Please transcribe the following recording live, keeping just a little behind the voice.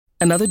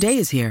Another day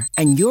is here,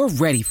 and you're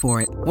ready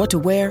for it. What to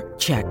wear?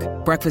 Check.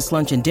 Breakfast,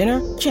 lunch, and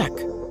dinner? Check.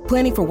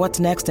 Planning for what's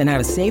next and how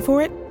to save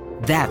for it?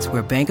 That's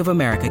where Bank of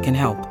America can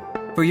help.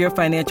 For your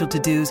financial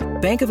to-dos,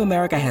 Bank of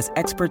America has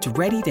experts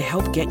ready to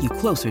help get you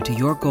closer to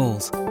your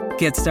goals.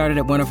 Get started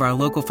at one of our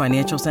local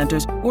financial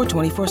centers or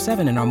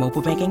 24/7 in our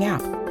mobile banking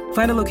app.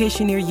 Find a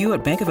location near you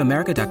at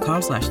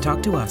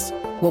bankofamerica.com/talktous.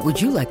 What would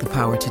you like the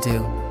power to do?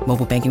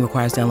 Mobile banking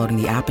requires downloading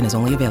the app and is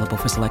only available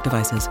for select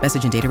devices.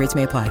 Message and data rates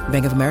may apply.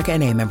 Bank of America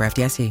N.A., member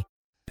FDIC.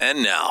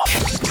 And now,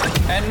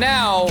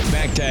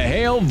 back to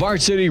Hail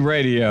Varsity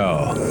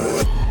Radio.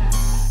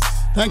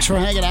 Thanks for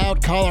hanging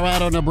out.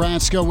 Colorado,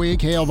 Nebraska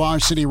week. Hail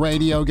Varsity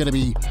Radio. Going to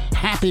be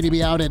happy to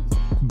be out at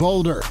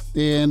Boulder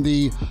in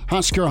the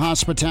Husker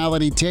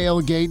Hospitality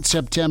Tailgate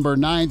September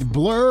 9th.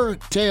 Blur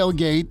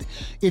Tailgate.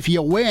 If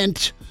you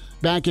went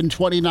back in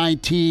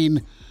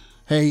 2019,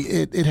 hey,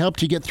 it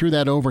helped you get through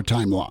that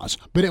overtime loss.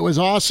 But it was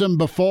awesome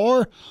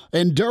before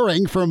and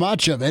during for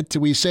much of it.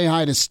 We say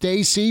hi to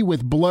Stacy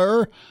with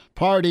Blur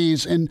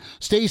Parties. And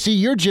Stacy,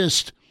 you're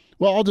just,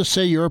 well, I'll just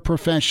say you're a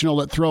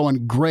professional at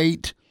throwing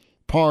great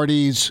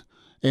parties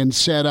and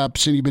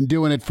setups, and you've been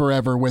doing it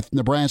forever with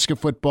Nebraska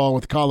football,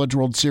 with College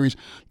World Series.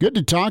 Good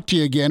to talk to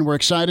you again. We're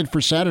excited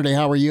for Saturday.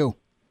 How are you?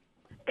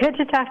 Good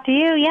to talk to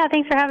you. Yeah,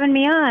 thanks for having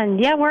me on.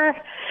 Yeah, we're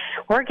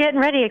getting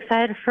ready.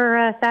 Excited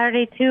for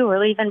Saturday, too. We're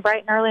leaving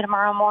bright and early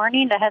tomorrow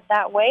morning to head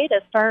that way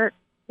to start,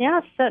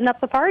 setting up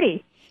the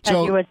party, as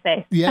you would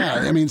say. Yeah,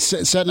 I mean,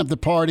 setting up the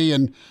party,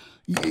 and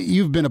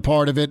you've been a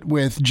part of it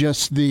with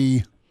just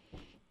the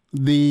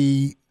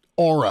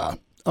aura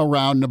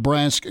around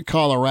Nebraska,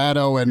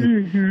 Colorado,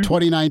 and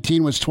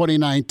 2019 was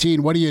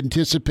 2019. What do you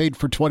anticipate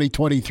for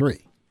 2023?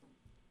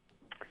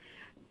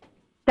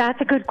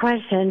 That's a good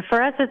question.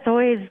 For us, it's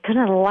always kind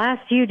of the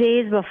last few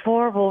days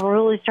before we'll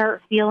really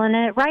start feeling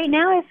it. Right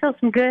now, I feel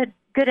some good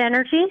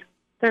energy.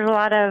 There's a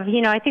lot of,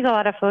 I think a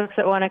lot of folks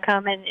that want to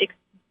come and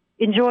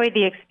enjoy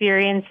the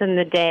experience in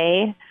the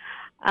day,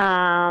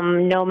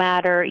 no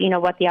matter,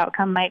 what the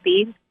outcome might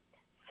be.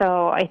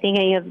 So I think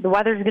the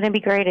weather's going to be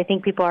great. I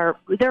think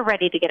they're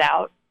ready to get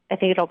out. I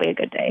think it'll be a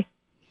good day.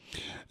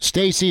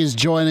 Stacy is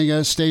joining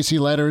us. Stacy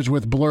Leners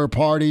with Blur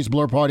Parties.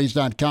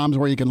 BlurParties.com is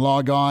where you can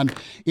log on.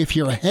 If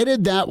you're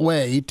headed that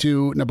way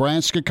to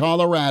Nebraska,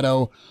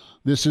 Colorado,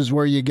 this is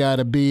where you got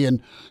to be.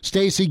 And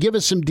Stacy, give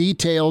us some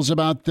details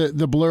about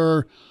the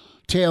Blur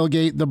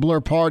tailgate, the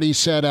Blur Party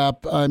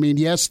setup. I mean,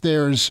 yes,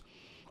 there's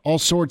all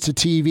sorts of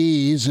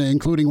TVs,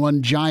 including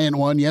one giant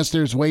one. Yes,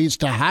 there's ways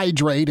to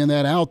hydrate in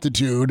that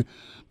altitude,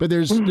 but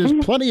there's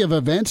plenty of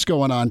events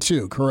going on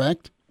too,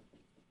 correct?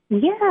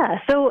 Yeah.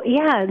 So,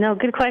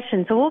 good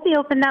question. So we'll be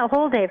open that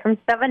whole day from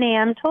 7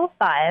 a.m. till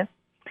 5.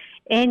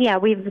 And,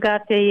 we've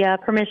got the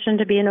permission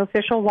to be an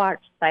official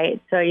watch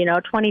site. So,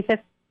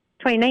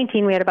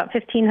 2019, we had about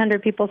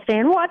 1,500 people stay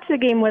and watch the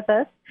game with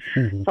us.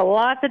 So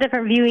lots of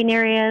different viewing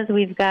areas.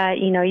 We've got,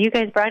 you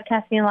guys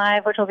broadcasting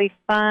live, which will be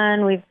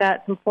fun. We've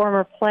got some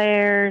former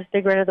players.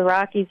 Big Red of the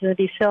Rockies going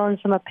to be selling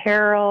some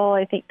apparel.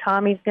 I think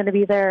Tommy's going to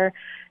be there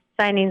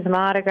signing some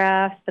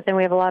autographs. But then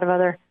we have a lot of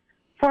other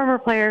former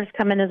players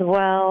coming as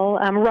well.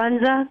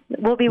 Runza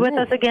will be with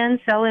us again,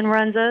 selling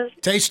Runzas.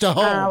 Taste of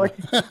home.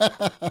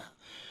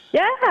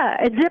 Yeah,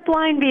 it's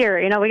Zipline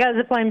beer. We got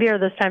Zipline beer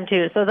this time,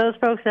 too. So those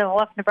folks that have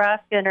left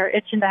Nebraska and are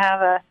itching to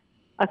have a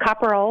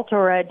Copper Alt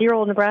or a dear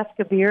old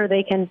Nebraska beer,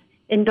 they can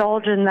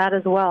indulge in that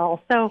as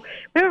well. So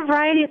we have a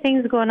variety of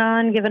things going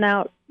on, giving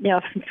out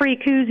free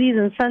koozies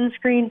and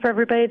sunscreen for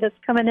everybody that's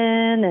coming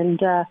in,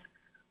 and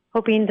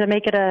hoping to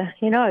make it a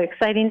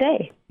exciting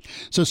day.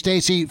 So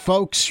Stacy,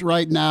 folks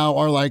right now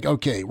are like,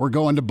 okay, we're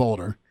going to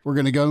Boulder. We're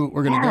gonna go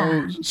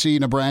see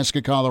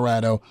Nebraska,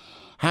 Colorado.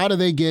 How do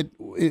they get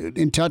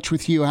in touch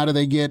with you? How do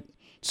they get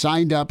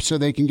signed up so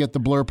they can get the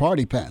Blur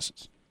Party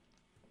passes?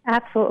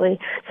 Absolutely.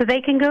 So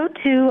they can go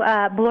to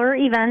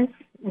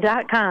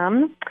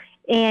blurevents.com,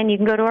 and you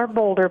can go to our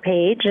Boulder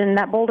page, and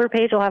that Boulder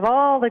page will have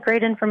all the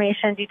great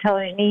information,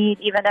 details you need,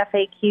 even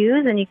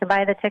FAQs, and you can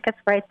buy the tickets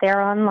right there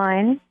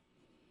online.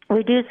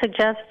 We do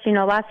suggest,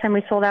 last time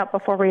we sold out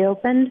before we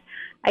opened.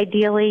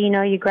 Ideally,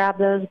 you grab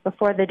those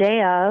before the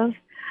day of.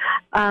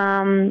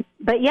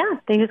 But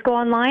they just go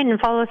online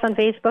and follow us on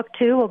Facebook,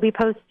 too. We'll be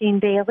posting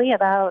daily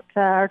about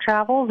our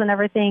travels and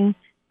everything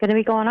going to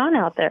be going on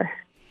out there.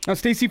 Now,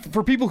 Stacy,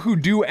 for people who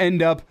do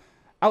end up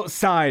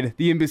outside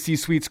the Embassy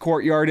Suites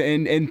courtyard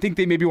and think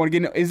they maybe want to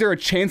get in, is there a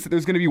chance that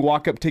there's going to be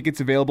walk-up tickets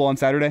available on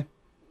Saturday?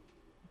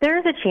 There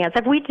is a chance.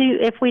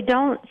 If we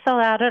don't sell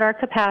out at our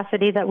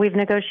capacity that we've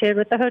negotiated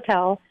with the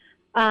hotel,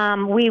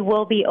 we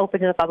will be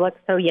open to the public.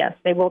 So, yes,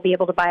 they will be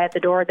able to buy at the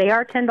door. They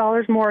are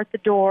 $10 more at the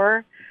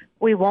door.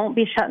 We won't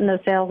be shutting those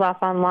sales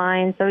off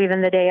online. So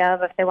even the day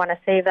of, if they want to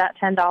save that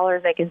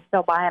 $10, they can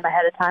still buy them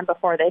ahead of time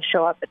before they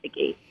show up at the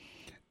gate.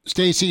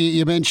 Stacy,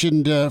 you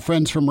mentioned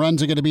friends from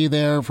Runza going to be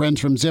there, friends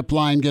from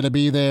Zipline going to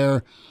be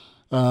there,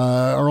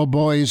 our old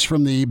boys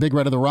from the Big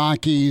Red of the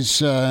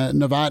Rockies,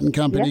 Navat and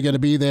company going to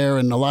be there,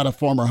 and a lot of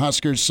former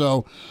Huskers.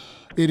 So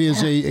it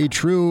is a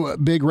true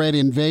Big Red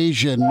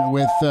invasion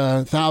with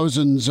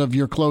thousands of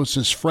your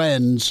closest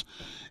friends.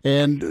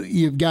 and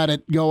you've got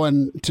it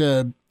going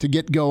to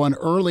get going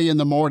early in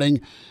the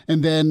morning.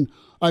 And then,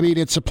 I mean,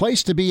 it's a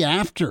place to be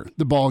after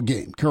the ball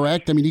game,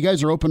 correct? I mean, you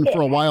guys are open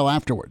for a while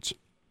afterwards.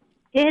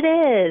 It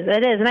is.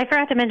 And I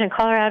forgot to mention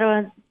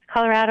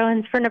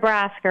Coloradoans for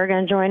Nebraska are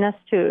going to join us,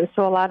 too.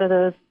 So a lot of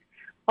those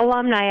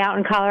alumni out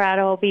in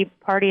Colorado will be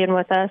partying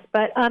with us.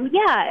 But,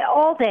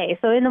 all day.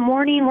 So in the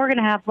morning, we're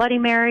going to have Bloody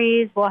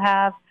Marys. We'll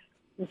have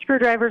some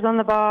screwdrivers on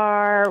the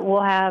bar.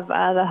 We'll have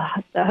the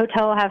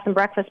hotel will have some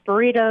breakfast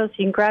burritos. So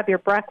you can grab your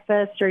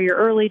breakfast or your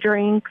early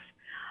drinks.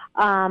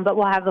 But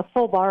we'll have the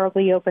full bar will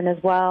be open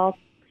as well.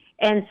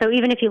 And so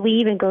even if you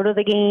leave and go to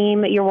the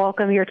game, you're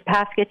welcome. Your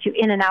pass gets you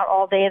in and out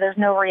all day. There's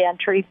no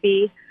reentry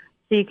fee.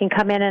 So you can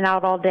come in and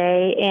out all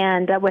day,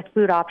 and with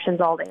food options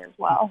all day as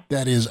well.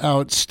 That is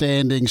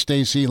outstanding.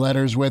 Stacy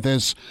Leners with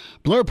us.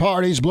 Blur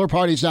Parties,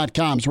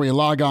 blurparties.com is where you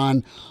log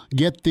on,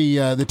 get the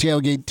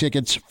tailgate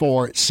tickets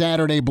for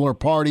Saturday Blur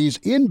Parties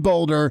in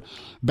Boulder,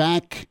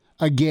 back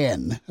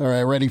again. All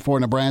right, ready for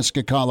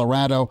Nebraska,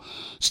 Colorado.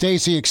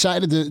 Stacy,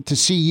 excited to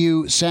see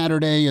you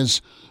Saturday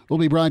as we'll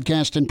be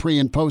broadcasting pre-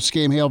 and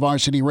post-game Hail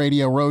Varsity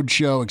Radio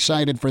Roadshow.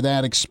 Excited for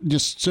that.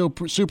 Just so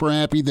super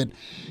happy that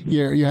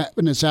you're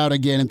having us out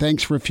again, and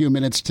thanks for a few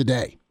minutes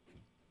today.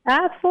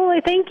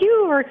 Absolutely. Thank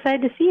you. We're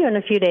excited to see you in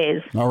a few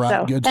days. All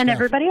right, good stuff. And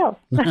everybody else.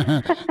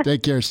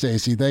 Take care,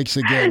 Stacy. Thanks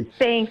again.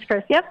 Thanks,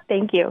 Chris. Yep,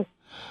 thank you.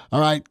 All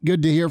right,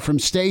 good to hear from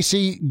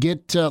Stacy.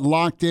 Get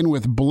locked in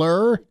with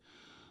Blur,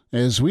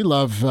 as we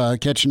love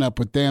catching up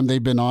with them.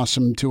 They've been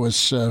awesome to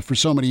us for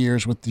so many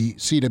years with the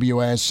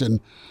CWS and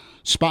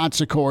spots,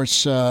 of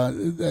course.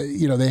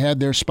 They had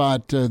their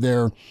spot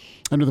there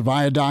under the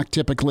viaduct,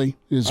 typically,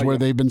 is where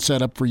they've been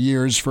set up for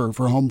years for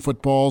home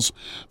football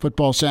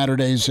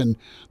Saturdays. And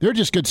they're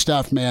just good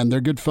stuff, man.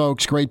 They're good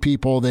folks, great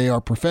people. They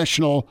are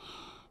professional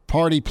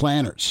party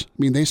planners. I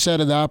mean, they set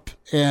it up.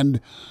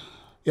 And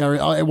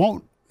I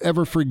won't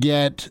ever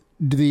forget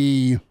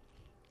the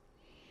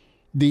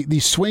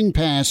swing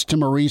pass to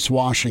Maurice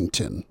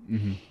Washington.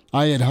 Mm-hmm.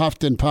 I had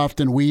huffed and puffed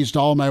and wheezed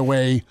all my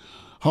way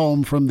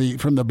home from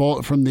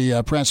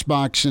the press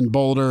box in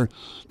Boulder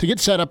to get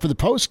set up for the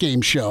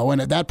post-game show.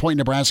 And at that point,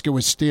 Nebraska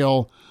was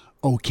still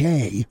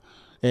okay.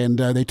 And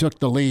they took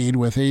the lead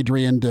with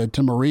Adrian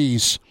to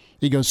Maurice.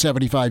 He goes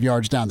 75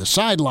 yards down the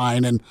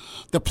sideline, and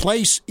the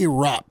place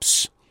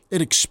erupts.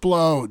 It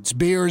explodes.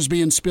 Beers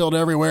being spilled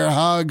everywhere,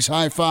 hugs,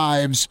 high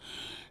fives.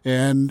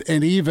 And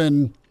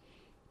even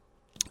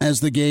as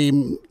the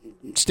game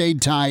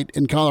stayed tight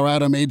and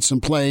Colorado made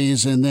some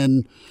plays, and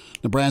then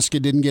Nebraska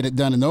didn't get it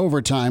done in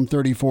overtime,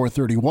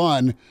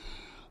 34-31.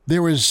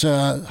 There was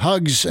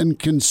hugs and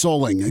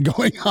consoling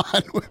going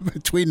on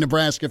between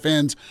Nebraska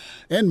fans,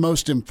 and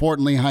most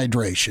importantly,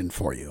 hydration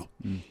for you,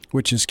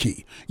 which is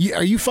key.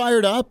 Are you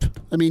fired up?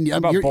 I mean,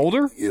 about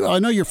Boulder? I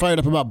know you're fired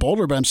up about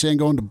Boulder, but I'm saying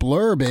going to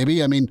Blur,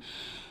 baby. I mean,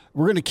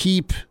 we're going to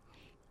keep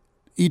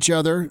each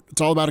other.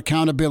 It's all about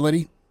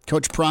accountability.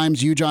 Coach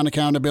Prime's huge on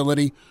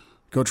accountability.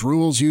 Coach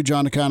Rule's huge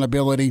on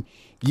accountability.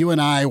 You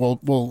and I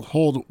will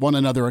hold one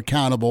another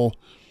accountable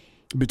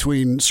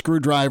between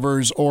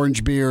screwdrivers,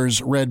 orange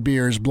beers, red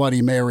beers,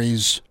 Bloody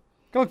Marys.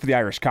 Go look for the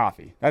Irish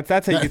coffee. That's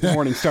how you get the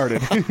morning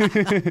started.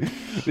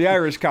 The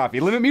Irish coffee.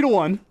 Limit me to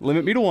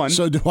one.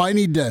 So do I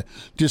need to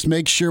just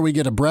make sure we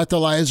get a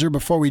breathalyzer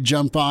before we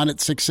jump on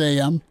at 6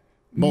 a.m.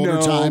 Boulder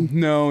time?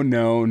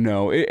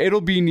 No. It'll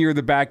be near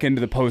the back end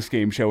of the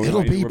post-game show.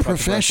 It'll be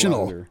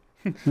professional.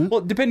 Well,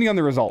 depending on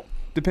the result.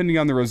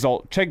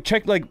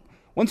 Check like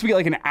once we get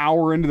like an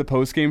hour into the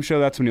post-game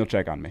show, that's when you'll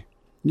check on me.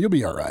 You'll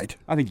be all right.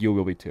 I think you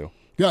will be too.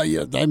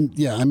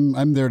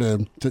 I'm there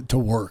to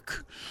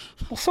work.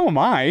 Well, so am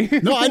I.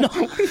 No, I know.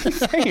 What are you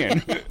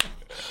saying?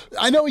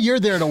 I know you're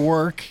there to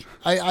work.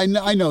 I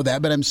know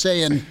that, but I'm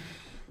saying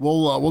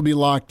we'll be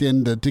locked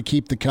in to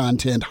keep the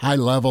content high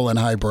level and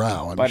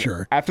highbrow, I'm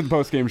sure. After the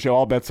post-game show,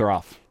 all bets are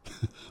off.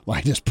 Well,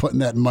 I'm just putting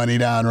that money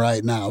down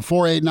right now.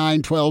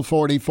 489-1240,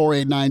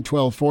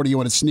 489-1240. You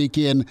want to sneak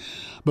in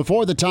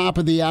before the top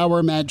of the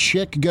hour. Matt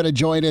Schick going to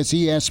join us,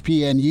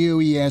 ESPNU,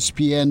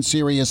 ESPN,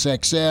 Sirius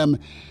XM.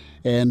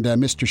 And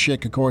Mr.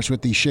 Schick, of course,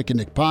 with the Schick and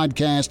Nick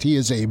podcast. He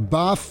is a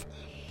Buff,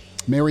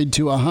 married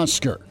to a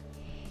Husker.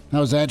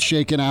 How's that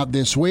shaking out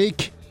this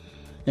week?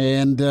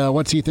 And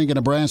what's he thinking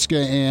of Nebraska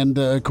and,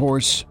 of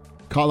course,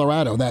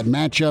 Colorado? That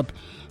matchup.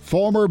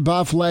 Former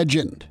Buff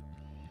legend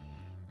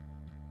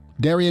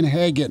Darian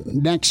Hagan,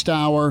 next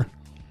hour,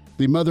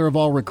 the mother of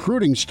all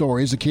recruiting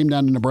stories that came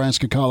down to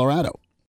Nebraska, Colorado.